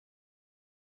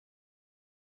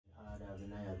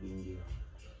Nyahbinghi.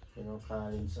 You know,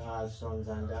 calling all sons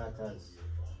and daughters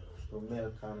to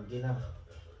welcome Guinea,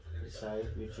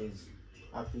 which is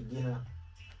Happy Guinea,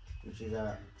 which is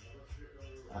a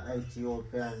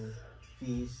Ethiopian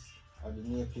feast of the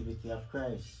Nativity of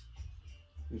Christ,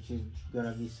 which is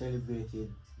gonna be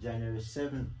celebrated January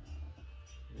 7th,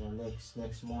 you know,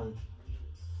 next month,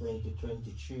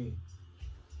 2023.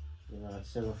 You know, at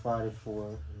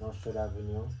 744 Nostrand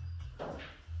Avenue.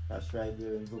 That's right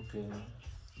there in Brooklyn,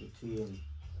 between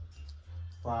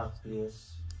Park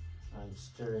Place and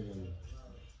Sterling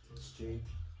Street.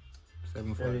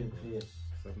 744.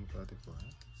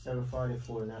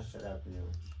 744 Nostrand Avenue.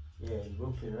 Yeah, in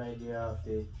Brooklyn, right there off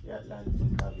the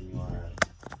Atlantic Avenue or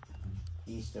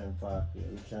Eastern Park. Yeah,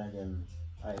 which one of them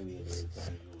highway there you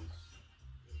can use.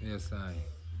 Yes, I.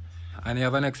 And you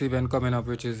have a next event coming up,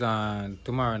 which is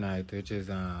tomorrow night, which is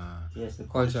yes, the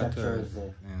Kulcha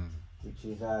Thursday, which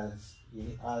is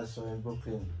also in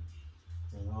Brooklyn.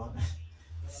 You know,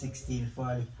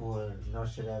 1644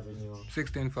 Nostrand Avenue.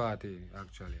 1640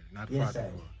 actually, not yes,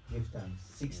 44. Give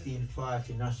thanks.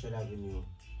 1640 Nostrand Avenue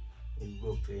in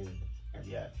Brooklyn at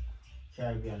the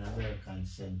Caribbean American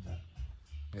Center.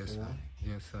 Yes, you know?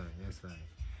 Yes, sir. Yes, sir.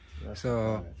 That's so,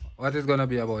 correct. what it's gonna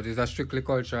be about? It's a strictly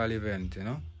cultural event, you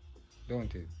know,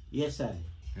 don't it? Yes, sir.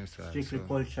 Yes, sir. Strictly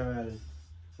cultural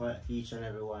for each and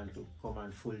everyone to come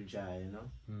and full joy, you know,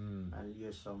 and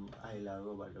hear some island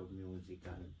rubber dub music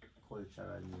and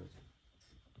cultural music.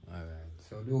 Alright,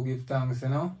 so do give thanks, you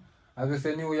know. As we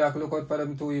say, New York, look out for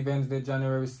them two events, the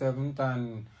January 7th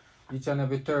and each and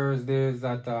every Thursdays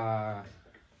at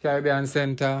Caribbean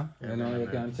Center. You know, you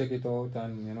can check it out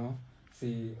and, you know,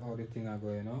 see how the thing are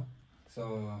going, you know.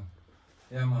 So,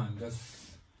 yeah, man,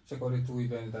 just check out the two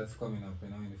events that's coming up, you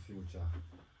know, in the future.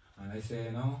 And I say,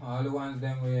 you know, all the ones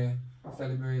them we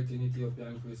celebrating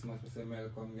Ethiopian Christmas, we say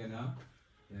welcome again,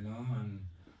 you know, and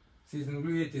season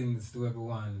greetings to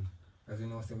everyone. As you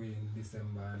know, so we're in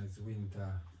December and it's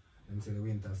winter, until the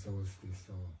winter solstice,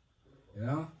 so, you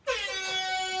know.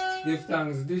 Give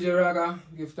thanks, DJ Ragga,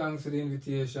 give thanks for the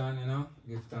invitation, you know,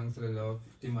 give thanks for the love,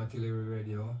 TeamArtillery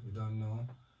Radio, you don't know,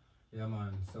 yeah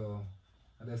man, so,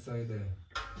 I just say there,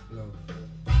 love.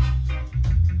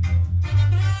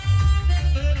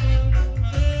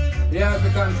 Yeah, as we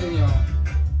continue,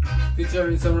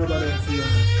 featuring some rubber dance here,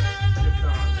 give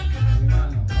thanks, you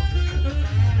know.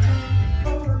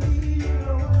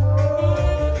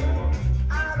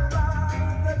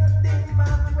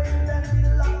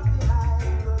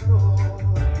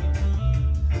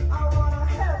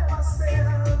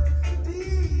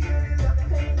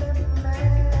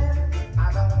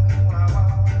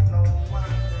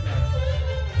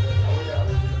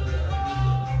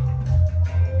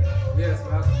 Yes,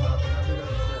 Ras Mark.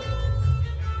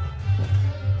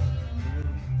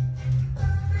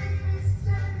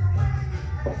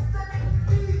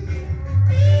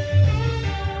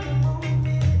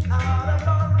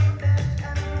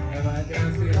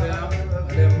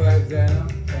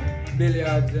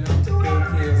 Billiards, you know, pool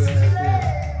table,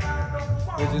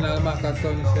 original Maca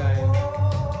sunshine,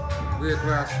 great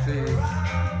rash trees,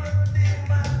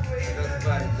 just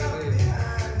vibes,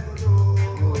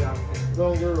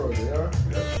 Down the road, yeah?